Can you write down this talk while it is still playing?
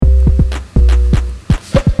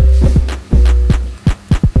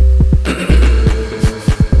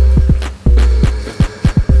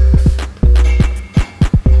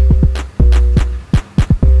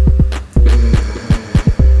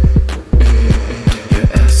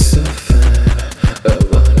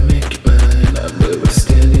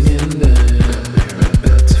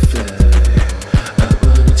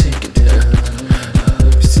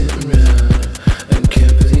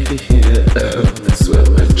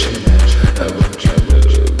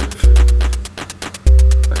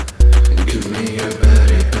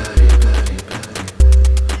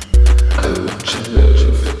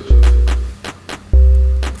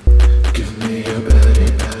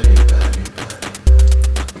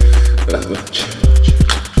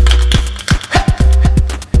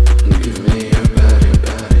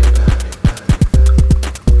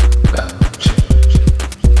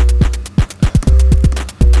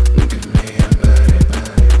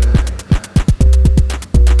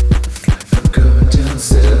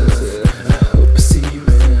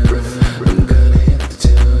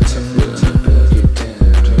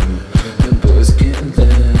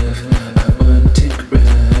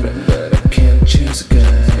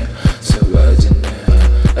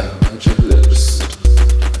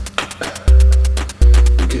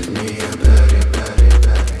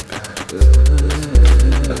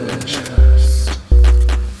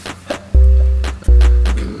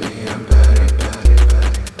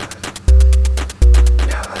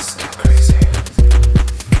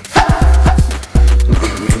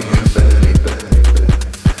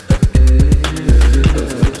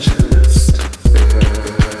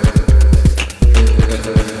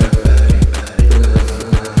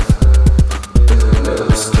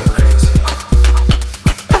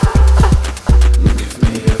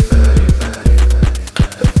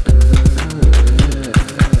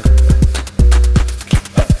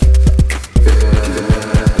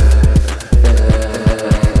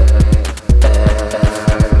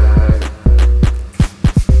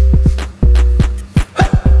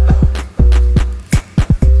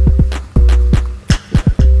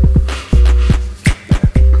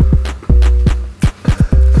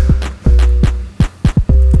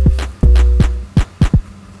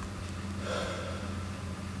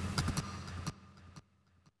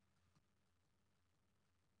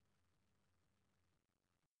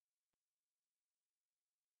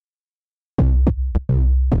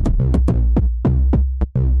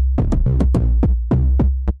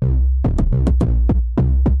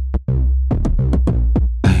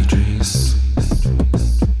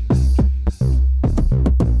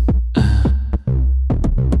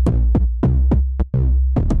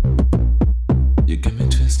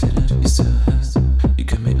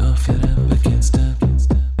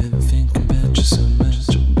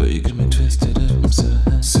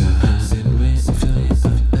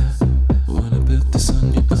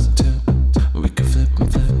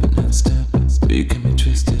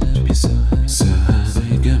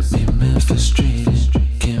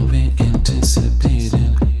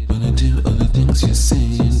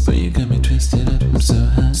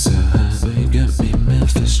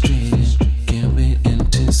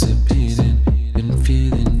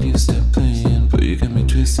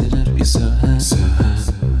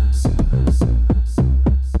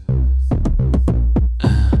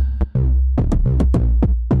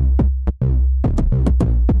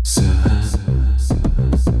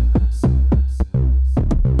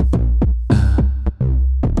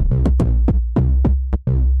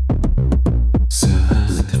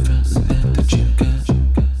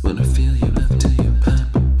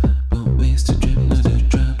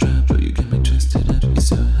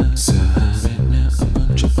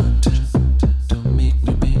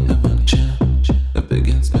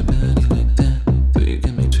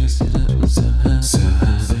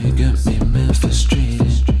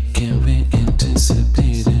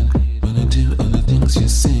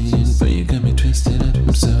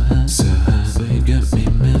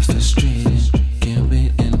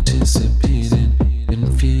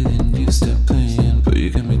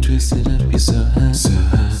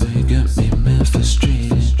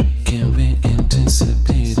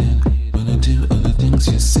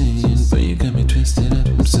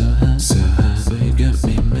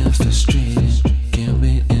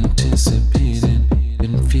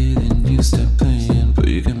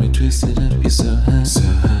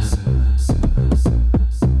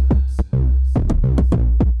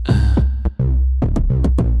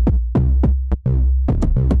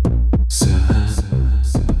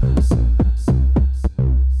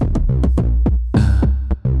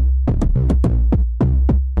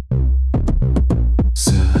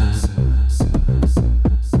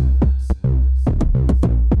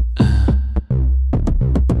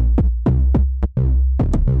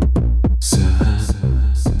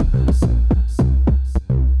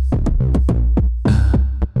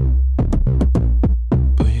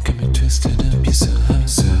twisted up, you're so high,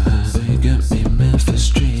 so high. But you got me mad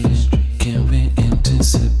frustrated. Can't wait,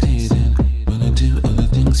 anticipating. Wanna do all the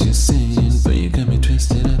things you're saying, but you got me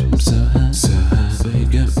twisted up, I'm so high, so high. But you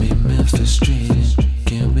got me mad frustrated.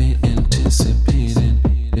 Can't wait, anticipating.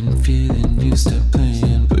 Been feeling you stop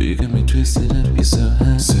playing, but you got me twisted up, you're so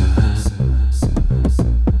high, so high.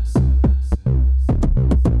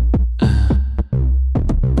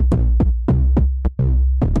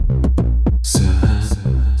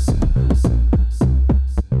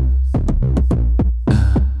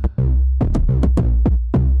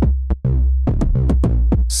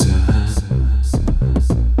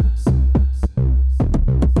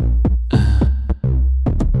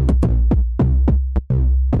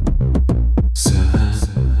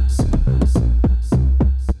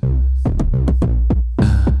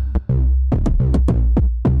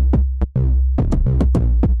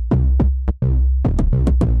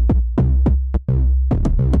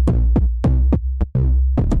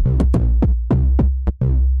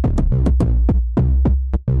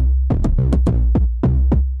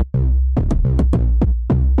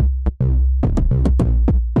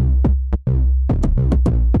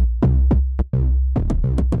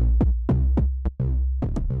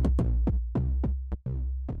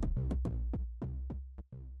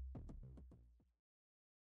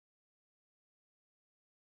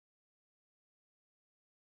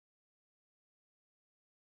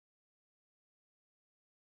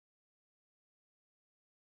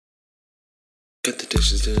 Got the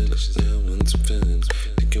dishes done, now I want some fun.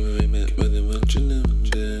 Thinking when we met, more than want your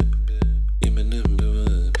number. You're my number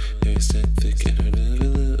one. Hair stack thick and her never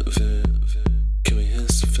love her. Can we have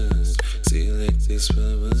some fun? See you like this, but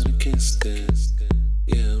I wanna kiss this.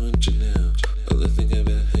 Yeah, I want you now. All I think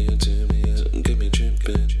about how you turn me out and get me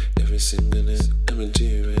tripping. Every single night, I'ma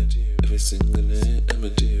do it. Every single night, I'ma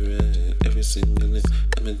do it. Every single night,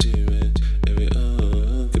 I'ma do it.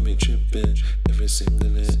 Get me tripping. Every single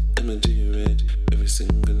night, I'ma do it. Every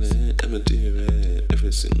single night, I'ma do it.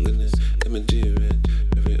 Every single night, I'ma do it.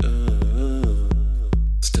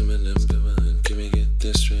 Still my number one. Can we get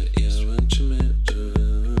this right? Yeah, I want you, man.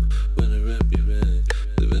 Wanna wrap you right.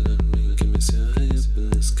 Living on me, get me so high up in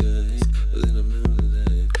the sky. A little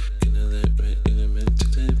moonlight. Can I light right in a mental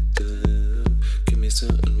type to love? Give me so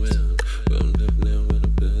unwound. Wound up now, wanna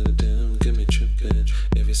put it down. Get me tripping.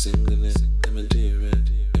 Every single night, I'ma do it.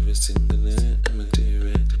 Every single night, I'ma do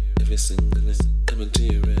it. Every single night, I'ma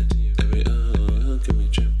do it. Get me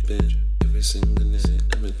tripping. Every single night,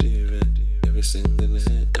 I'ma do it. Every single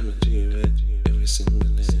night, I'ma do it. Every single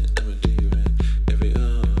night, I'ma do it. Give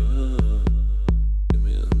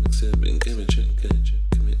me all mixed up and get me tripping.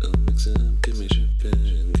 Give me all mixed up, get me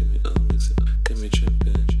tripping. Give me all mixed up, get me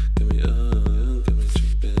tripping. Give me all, get me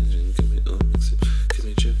tripping. Give me all mixed up, get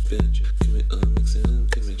me tripping. Give me all mixed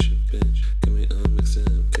up, get me tripping. Give me all mixed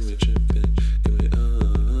up, get me tripping. Give me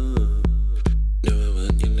all. No, I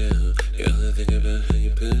want you now. You're all I think about how you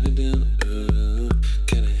put it down. Ooh,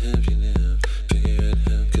 can I have you now? Figure out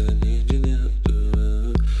how, 'cause I need you now.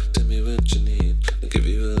 Ooh, tell me what you need. I'll give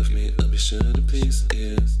you all of me. I'll be sure to please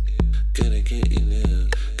you. Gotta get you now.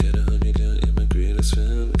 Gotta hold you down. You're my greatest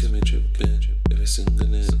fan. Get me tripping. Every single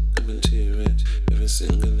night, I'ma do it. Every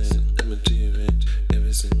single night, I'ma do it.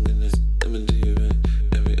 Every single night, I'ma do it.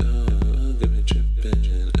 Get me tripping.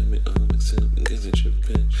 Get me all mixed up and get me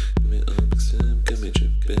tripping. Get me all mixed up, get me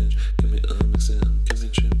tripping. Get me all mixed up, get me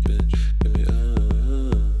tripping. Get me all.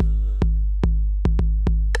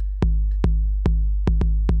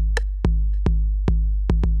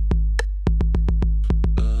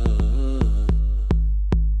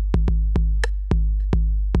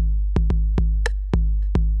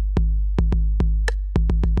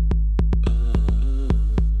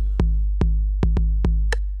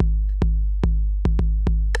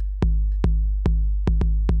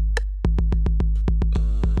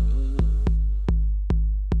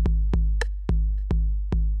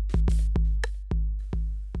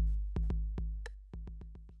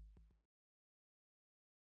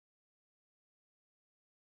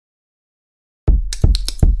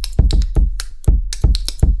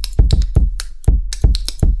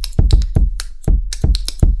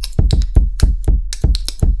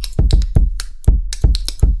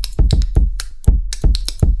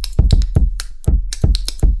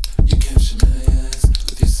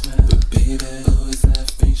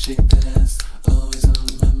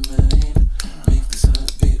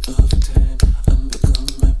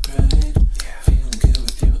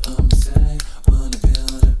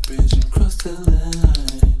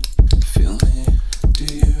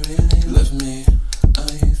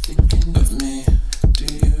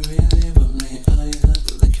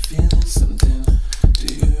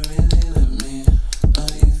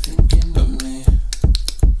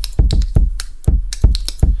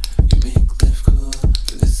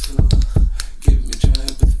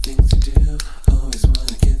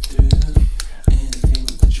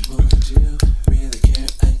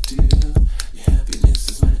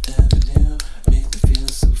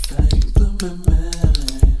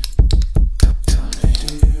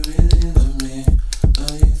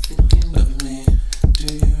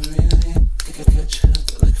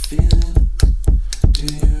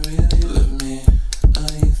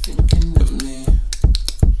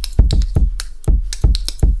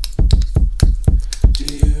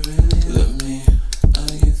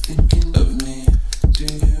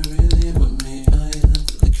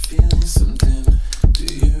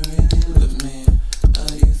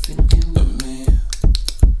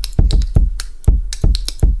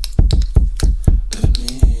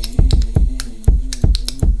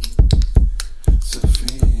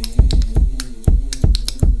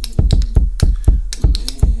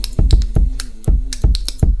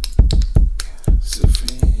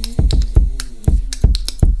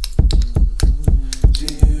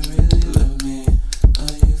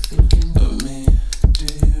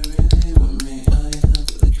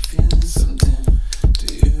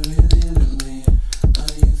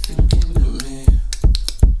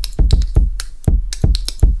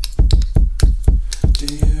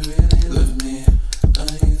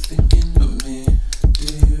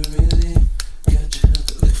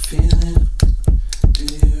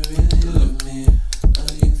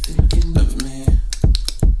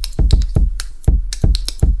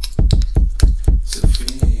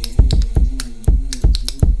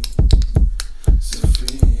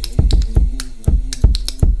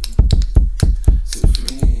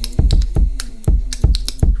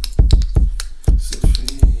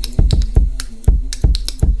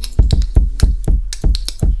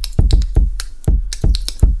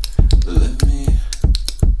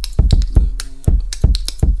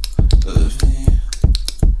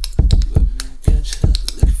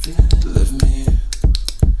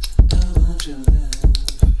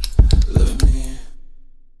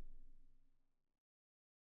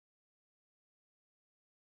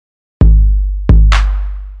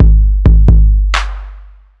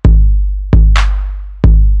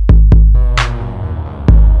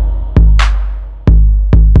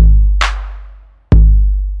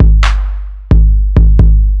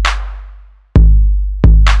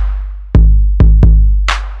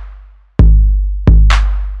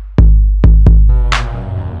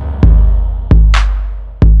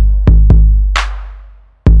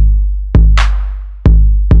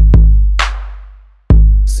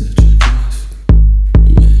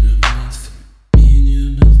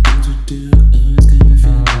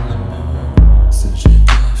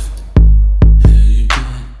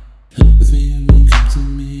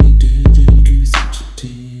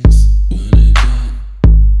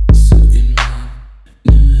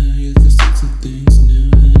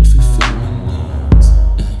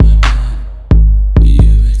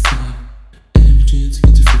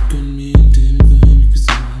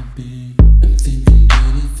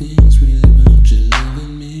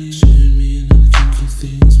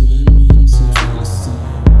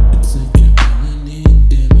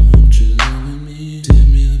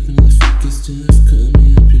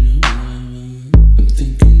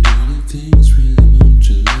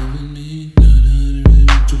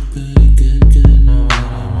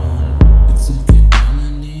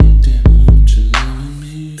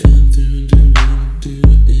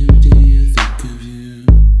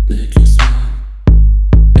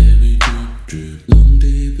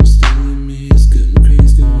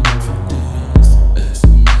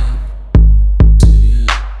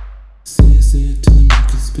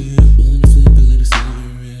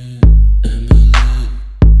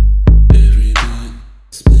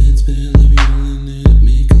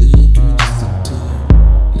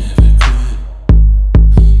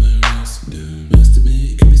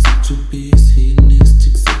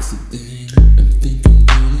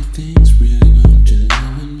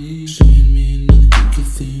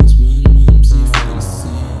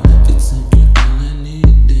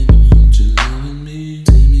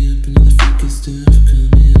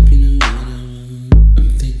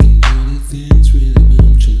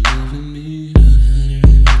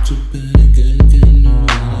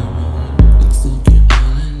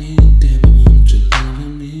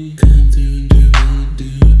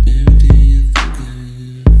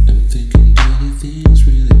 things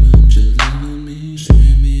really wrong, you loving me.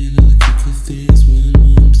 Sharing me and all the kinky things, one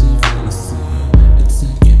wants a fantasy. It's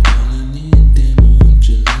like you're all I need, damn, I want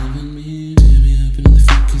you loving me. Tear me up and all the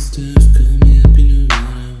freaky stuff, call me up, you know what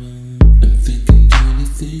I want. I'm thinking dirty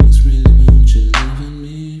things, really wrong, you loving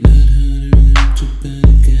me. Not hard to really want your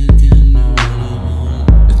body, can't know what I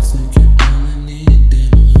want. It's like you're all I need,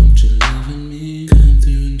 damn, I want you loving me. Come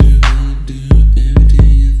through and do what I do, everything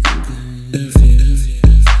you think I am.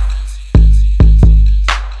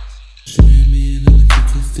 Share me and all the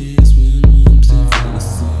kinky things, one wants a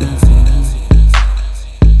fantasy.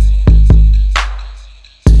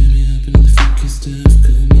 Tear me up and all the freaky stuff,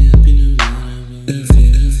 call me up, you know what I want. Not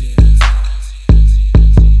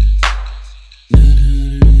hard to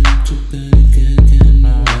really want your body, can't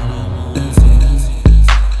know what I want.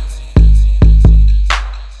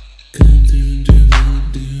 Come through and do what I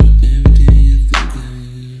do, everything you think I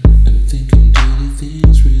am. I'm thinking dirty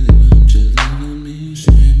things, really want you loving me.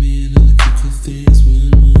 Share me and all the kinky things,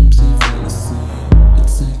 one wants a fantasy.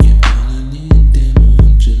 It's like you're all I need, damn, I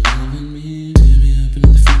want you loving me. Tear me up and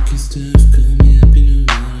all the freaky stuff, call me up, you know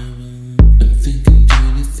what I want. I'm thinking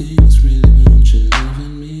dirty things, really want you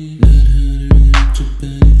loving me. Not hard to really want your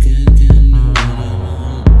body, can't know what I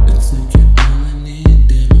want. It's like you're all I need,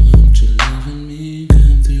 damn, I want you loving me.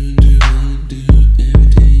 Come through and do what I do,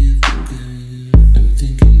 everything you think I am. I'm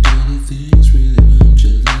thinking dirty things, really want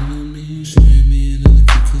you loving me. Share me and all the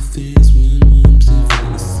kinky things, one wants a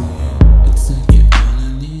fantasy. It's like you're all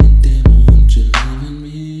I need, damn, I want you loving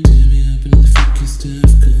me. Tear me up and all the freaky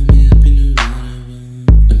stuff, call me up, you know what I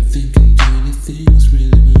want. I'm thinking dirty things,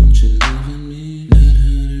 really want you loving me. Not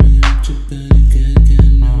hard to really want your body,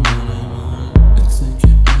 can't know what I want. It's like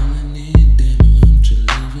you're all I need, damn, I want you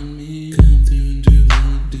loving me. Come through and do what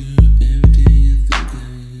I do, everything you think I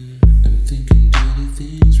am. I'm thinking dirty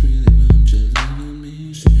things, really want you loving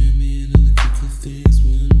me. Share me and all the kinky things,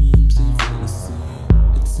 one wants a fantasy.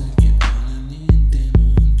 It's like you're all I need, damn, I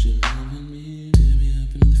want you loving me. Tear me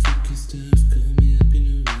up and all the freaky stuff, call me up, you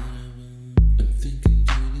know what I want. I'm thinking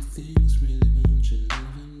dirty things, really want you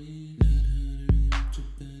loving me. Not hard to really want your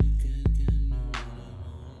body, can't know what I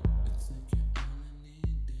want. It's like you're all I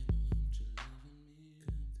need, damn, I want you loving me.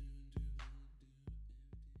 Come through and do what I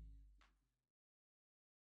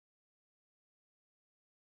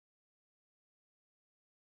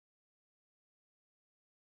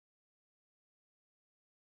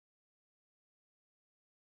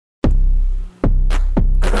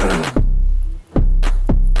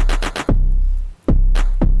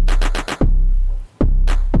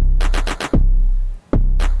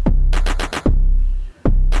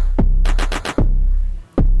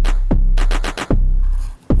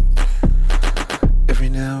do. Every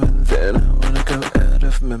now and then I wanna go out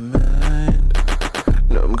of my mind.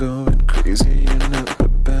 No, I'm going crazy, you're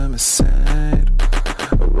not by my side.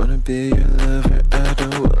 I wanna be your lover, I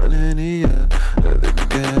don't want any other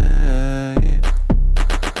guy.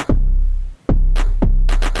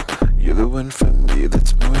 You're the one for me,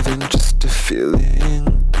 that's more than just a feeling.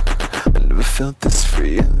 I never felt this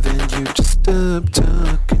free, and then you just stopped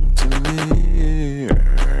talking to me.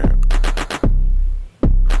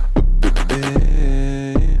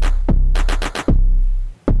 Baby,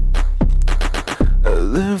 I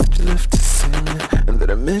love that you love to sing, and that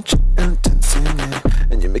I met you out dancing,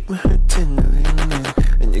 and you make my heart tingling,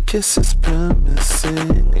 and your kiss is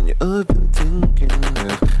promising, and you all been thinking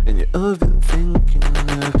of, and you all been thinking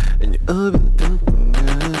of, and you all been thinking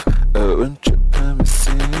of. I want you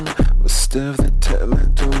promising, most of the time I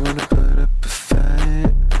don't wanna put up a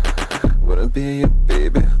fight. Wanna be your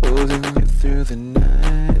baby, holding you through the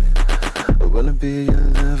night. I wanna be your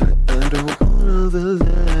lover, I don't want all the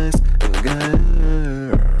lies and guys.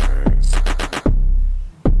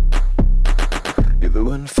 You're the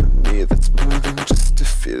one for me, that's more than just a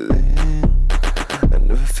feeling. I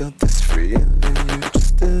never felt this free, and then you just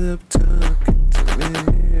stopped talking to me.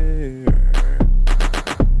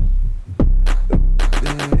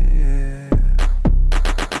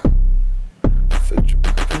 I thought you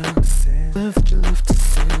were promising, love you love to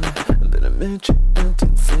sing, and then I met you out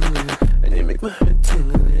dancing, and you make my heart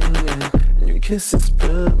tingling, and your kiss is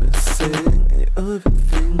promising, and you all been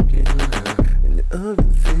thinking of, and you all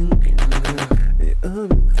been thinking of, and you all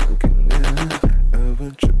been thinking of. I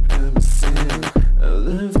want you promising, I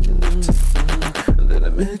love that you love to sing, and then I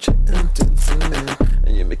met you out dancing,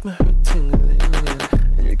 and you make my heart tingling,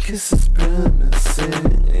 and your kiss is promising,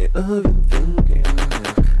 and you all been thinking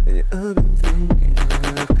of, and you all been